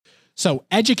So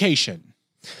education.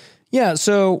 Yeah.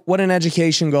 So what an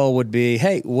education goal would be,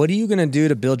 hey, what are you going to do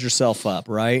to build yourself up,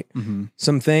 right? Mm-hmm.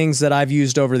 Some things that I've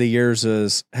used over the years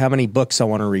is how many books I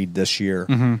want to read this year,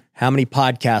 how many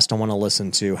podcasts I want to listen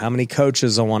to, how many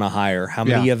coaches I want to hire, how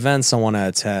many events I want to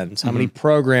attend, how many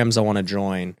programs I want to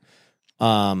join.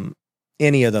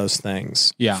 Any of those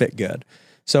things fit good.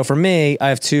 So for me, I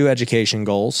have 2 education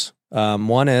goals.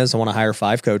 One is I want to hire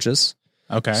 5 coaches.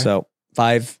 Okay. So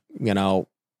 5,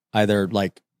 either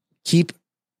like keep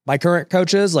my current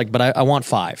coaches, but I want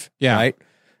 5. Yeah. Right.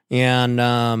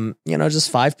 And, just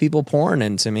 5 people pouring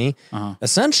into me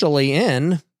essentially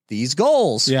in these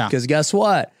goals. Yeah. Because guess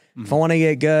what? If I want to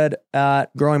get good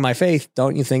at growing my faith,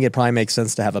 don't you think it probably makes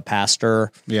sense to have a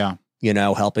pastor? Yeah.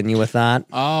 Helping you with that?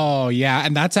 Oh, yeah.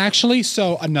 And that's actually,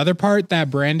 so another part that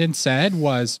Brandon said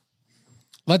was,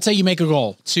 let's say you make a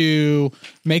goal to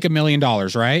make $1 million,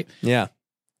 right? Yeah.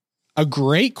 A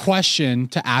great question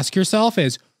to ask yourself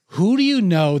is, who do you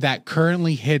know that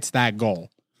currently hits that goal?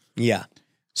 Yeah.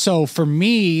 So for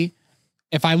me,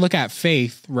 if I look at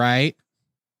faith, right,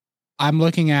 I'm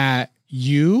looking at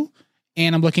you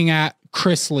and I'm looking at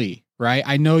Chris Lee, right?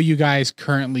 I know you guys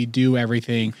currently do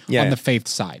everything on the faith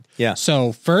side. Yeah.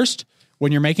 So first,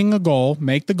 when you're making a goal,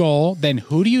 make the goal. Then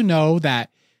who do you know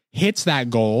that hits that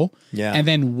goal? Yeah. And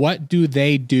then what do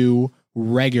they do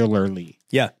regularly?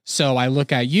 Yeah. So I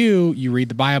look at you read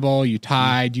the Bible, you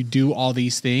tithe, you do all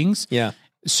these things. Yeah.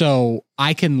 So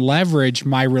I can leverage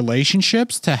my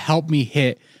relationships to help me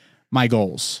hit my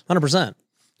goals. 100%.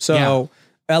 So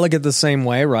I look at it the same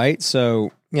way, right?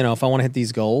 So, if I want to hit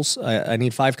these goals, I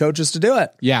need 5 coaches to do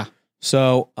it. Yeah.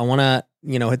 So I want to,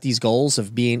 hit these goals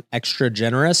of being extra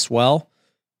generous. Well,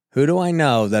 who do I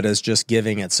know that is just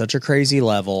giving at such a crazy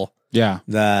level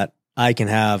that I can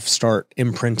have start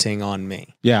imprinting on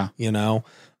me? Yeah.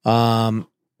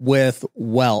 With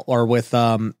we're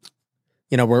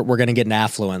going to get an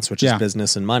affluence, which is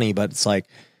business and money, but it's like,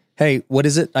 hey, what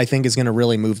is it I think is going to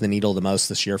really move the needle the most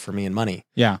this year for me in money?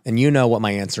 Yeah. And you know what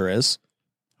my answer is?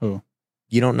 Who?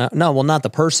 You don't know? No, well, not the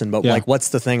person, but what's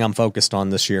the thing I'm focused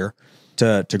on this year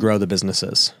to grow the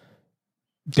businesses?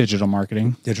 Digital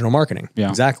marketing. Yeah,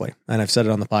 exactly. And I've said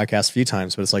it on the podcast a few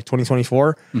times, but it's like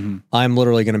 2024, I'm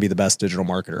literally going to be the best digital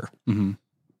marketer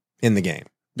in the game.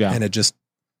 Yeah. And it just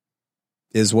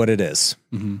is what it is.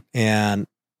 And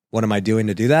what am I doing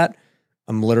to do that?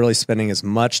 I'm literally spending as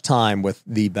much time with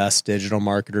the best digital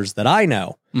marketers that I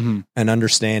know and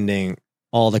understanding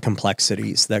all the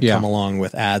complexities that come along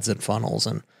with ads and funnels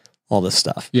and all this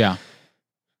stuff. Yeah.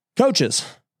 Coaches,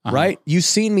 right? You've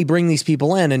seen me bring these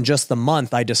people in just the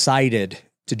month I decided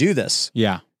to do this.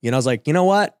 Yeah. I was like, you know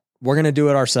what? We're going to do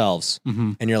it ourselves.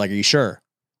 And you're like, are you sure?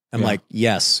 I'm like,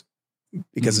 yes,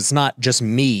 because it's not just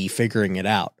me figuring it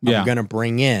out. I'm going to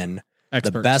bring in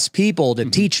experts, the best people to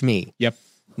teach me. Yep.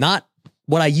 Not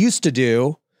what I used to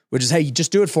do, which is, hey, you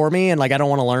just do it for me. And I don't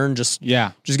want to learn. Just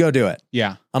go do it.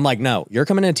 Yeah. I'm like, no, you're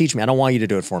coming in to teach me. I don't want you to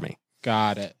do it for me.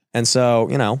 Got it. And so,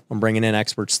 I'm bringing in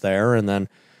experts there. And then,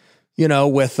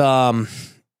 with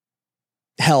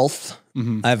health,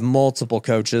 I have multiple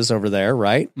coaches over there,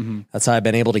 right? That's how I've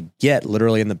been able to get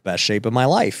literally in the best shape of my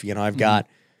life. I've got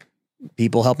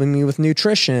people helping me with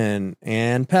nutrition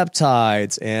and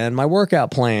peptides and my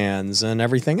workout plans and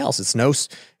everything else. It's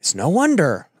no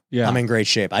wonder I'm in great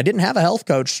shape. I didn't have a health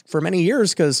coach for many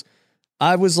years because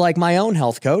I was like my own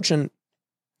health coach, and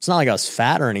it's not like I was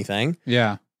fat or anything.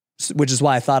 Yeah. Which is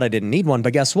why I thought I didn't need one.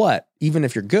 But guess what? Even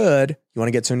if you're good, you want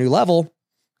to get to a new level,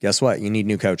 guess what? You need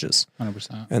new coaches.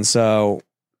 100%. And so,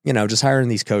 just hiring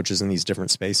these coaches in these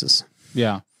different spaces.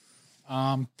 Yeah.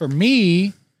 For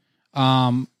me,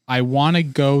 I want to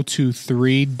go to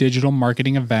 3 digital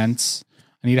marketing events.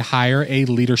 I need to hire a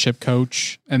leadership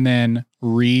coach and then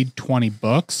read 20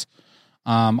 books.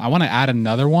 I want to add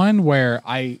another one where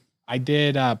I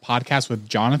did a podcast with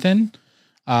Jonathan,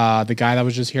 the guy that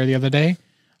was just here the other day.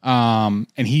 And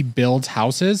he builds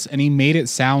houses, and he made it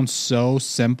sound so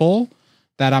simple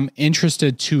that I'm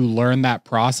interested to learn that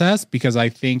process, because I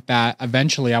think that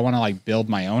eventually I want to build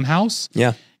my own house.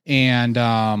 Yeah.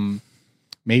 And,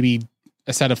 maybe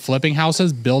instead of flipping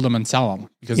houses, build them and sell them,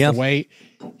 because the way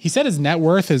he said his net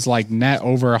worth is net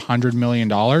over $100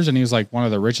 million. And he was one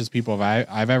of the richest people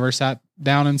I've ever sat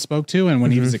down and spoke to. And when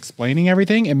he was explaining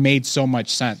everything, it made so much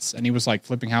sense. And he was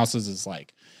flipping houses is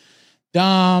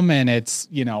dumb, and it's,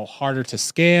 harder to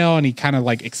scale. And he kind of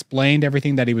explained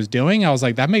everything that he was doing. I was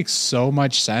like, that makes so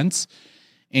much sense.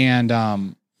 And,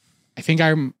 I think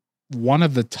I'm one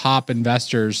of the top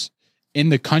investors in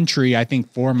the country, I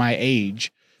think, for my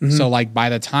age. So by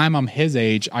the time I'm his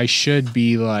age, I should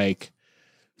be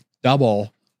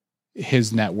double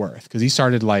his net worth. Cause he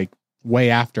started way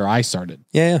after I started.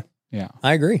 Yeah. Yeah.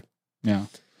 I agree. Yeah.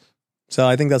 So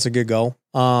I think that's a good goal.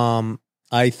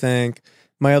 I think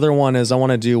my other one is I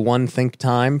want to do one think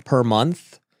time per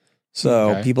month.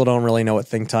 So people don't really know what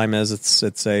think time is.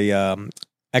 It's a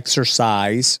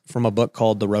exercise from a book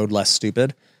called The Road Less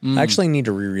Stupid. I actually need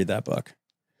to reread that book.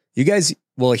 You guys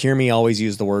will hear me always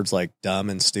use the words like dumb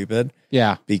and stupid.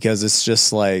 Yeah. Because it's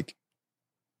just like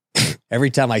every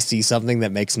time I see something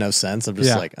that makes no sense, I'm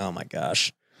just like, oh my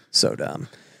gosh, so dumb.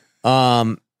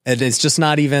 And it's just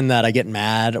not even that I get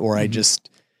mad or I'm just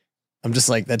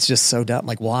like, that's just so dumb.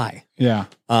 Like, why? Yeah.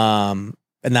 And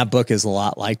that book is a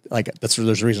lot like there's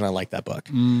a reason I like that book.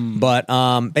 But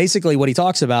basically what he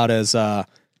talks about is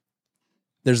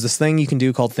there's this thing you can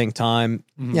do called think time.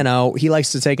 You know, he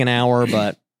likes to take an hour,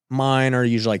 but mine are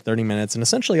usually like 30 minutes. And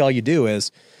essentially all you do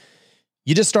is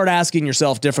you just start asking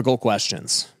yourself difficult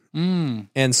questions.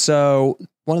 And so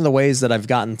one of the ways that I've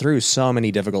gotten through so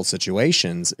many difficult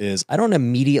situations is I don't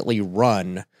immediately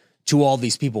run to all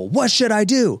these people. What should I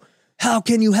do? How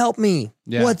can you help me?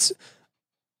 Yeah.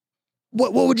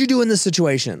 What would you do in this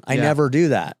situation? I never do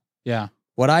that. Yeah.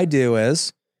 What I do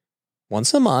is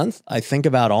once a month, I think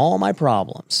about all my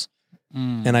problems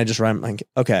and I just write like,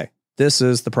 okay, this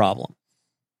is the problem.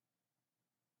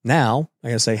 Now I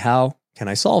gotta say, how can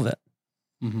I solve it?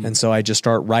 And so I just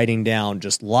start writing down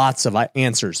just lots of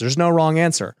answers. There's no wrong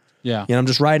answer. Yeah. You know, I'm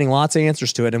just writing lots of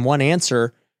answers to it. And one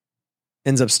answer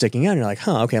ends up sticking out. And you're like,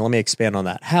 huh, okay, let me expand on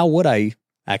that. How would I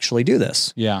actually do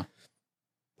this? Yeah.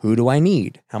 Who do I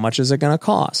need? How much is it going to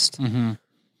cost?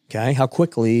 Okay. How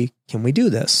quickly can we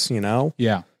do this? You know?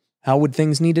 Yeah. How would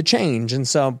things need to change? And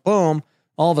so boom,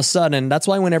 all of a sudden, that's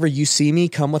why whenever you see me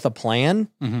come with a plan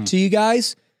to you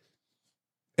guys,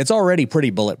 it's already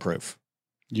pretty bulletproof.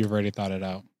 You've already thought it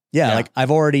out. Yeah, like I've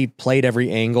already played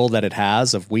every angle that it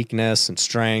has of weakness and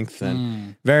strength.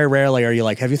 And very rarely are you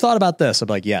like, have you thought about this? I'm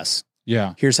like, yes.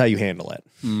 Yeah. Here's how you handle it.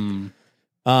 And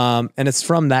it's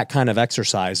from that kind of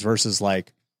exercise versus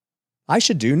like, I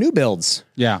should do new builds.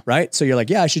 Yeah. Right. So you're like,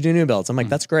 yeah, I should do new builds. I'm like,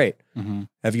 that's great.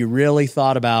 Have you really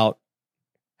thought about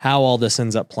how all this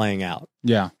ends up playing out?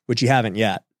 Yeah. Which you haven't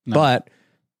yet. No. But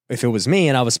if it was me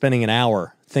and I was spending an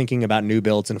hour thinking about new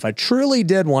builds, and if I truly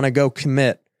did want to go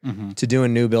commit to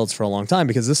doing new builds for a long time,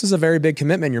 because this is a very big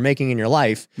commitment you're making in your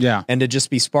life. Yeah. And to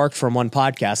just be sparked from one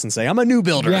podcast and say, I'm a new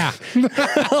builder. Yeah.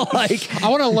 Like, I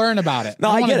want to learn about it. No,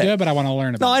 I get want to it. do it, but I want to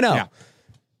learn about it. No, I know. Yeah.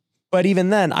 But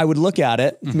even then, I would look at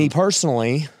it, me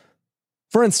personally,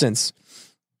 for instance,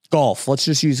 golf. Let's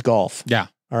just use golf. Yeah.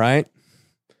 All right.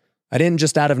 I didn't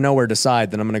just out of nowhere decide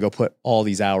that I'm going to go put all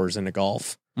these hours into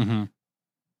golf.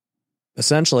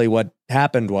 Essentially, what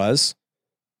happened was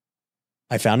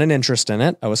I found an interest in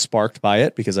it. I was sparked by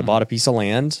it because I bought a piece of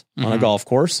land on a golf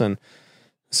course and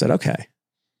I said, okay,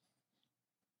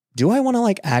 do I want to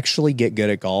like actually get good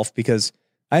at golf? Because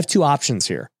I have two options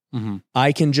here.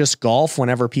 I can just golf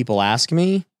whenever people ask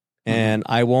me and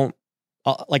I won't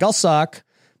I'll suck,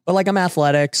 but like I'm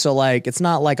athletic. So like, it's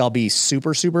not like I'll be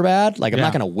super, super bad. Like I'm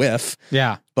not going to whiff.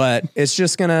 Yeah. But it's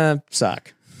just going to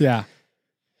suck. Yeah.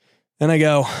 And I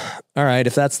go, all right,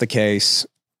 if that's the case,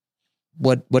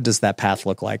 what does that path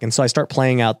look like? And so I start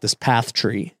playing out this path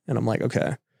tree and I'm like,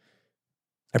 okay,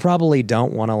 I probably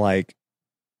don't want to like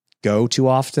go too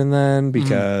often then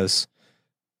because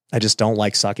I just don't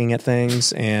like sucking at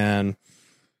things. And,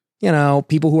 you know,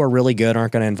 people who are really good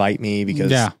aren't going to invite me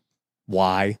because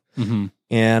why?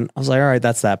 And I was like, all right,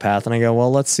 that's that path. And I go,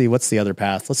 well, let's see, what's the other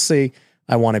path? Let's see.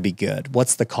 I want to be good.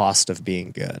 What's the cost of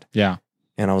being good? Yeah.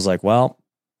 And I was like, well,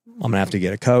 I'm going to have to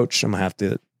get a coach. I'm going to have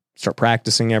to start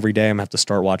practicing every day. I'm going to have to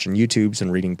start watching YouTubes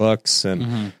and reading books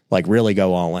and like really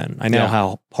go all in. I know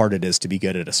how hard it is to be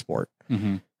good at a sport.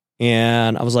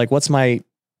 And I was like, what's my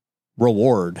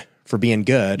reward for being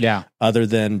good? Other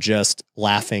than just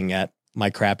laughing at my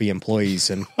crappy employees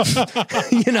and,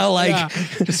 you know, like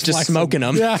just smoking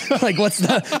them. Like what's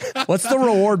the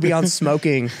reward beyond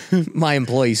smoking my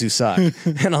employees who suck?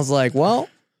 And I was like, well,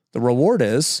 the reward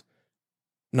is,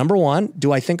 number one,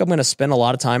 do I think I'm going to spend a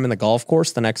lot of time in the golf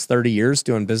course the next 30 years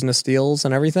doing business deals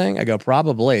and everything? I go,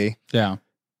 probably. Yeah.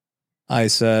 I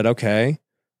said, okay.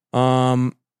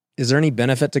 Is there any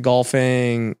benefit to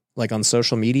golfing like on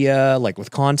social media, like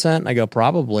with content? I go,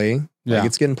 probably. Like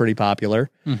it's getting pretty popular.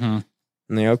 And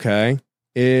they, okay.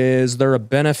 Is there a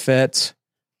benefit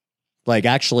like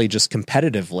actually just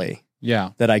competitively?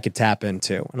 That I could tap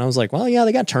into? And I was like, well, yeah,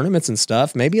 they got tournaments and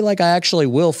stuff. Maybe like I actually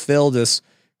will fill this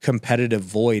competitive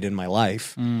void in my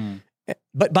life.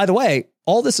 But by the way,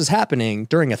 all this is happening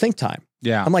during a think time.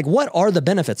 I'm like, what are the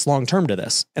benefits long-term to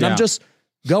this? And I'm just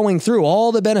going through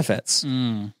all the benefits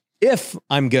if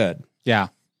I'm good.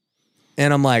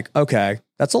 And I'm like, okay,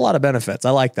 that's a lot of benefits.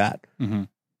 I like that. Mm-hmm.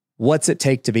 What's it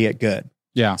take to be at good?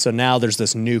 Yeah. So now there's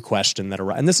this new question that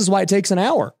arises. And this is why it takes an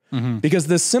hour. Mm-hmm. Because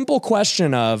this simple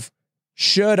question of,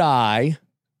 should I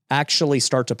actually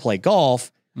start to play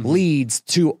golf, leads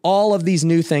to all of these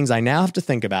new things I now have to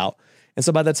think about. And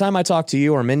so by the time I talk to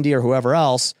you or Mindy or whoever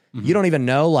else, you don't even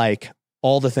know like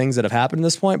all the things that have happened at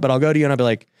this point, but I'll go to you and I'll be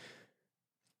like,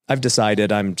 I've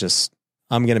decided I'm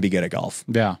going to be good at golf.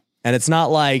 Yeah. And it's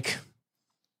not like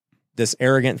this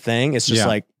arrogant thing. It's just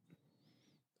like,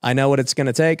 I know what it's going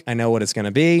to take. I know what it's going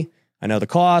to be. I know the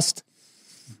cost.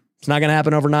 It's not going to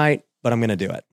happen overnight, but I'm going to do it.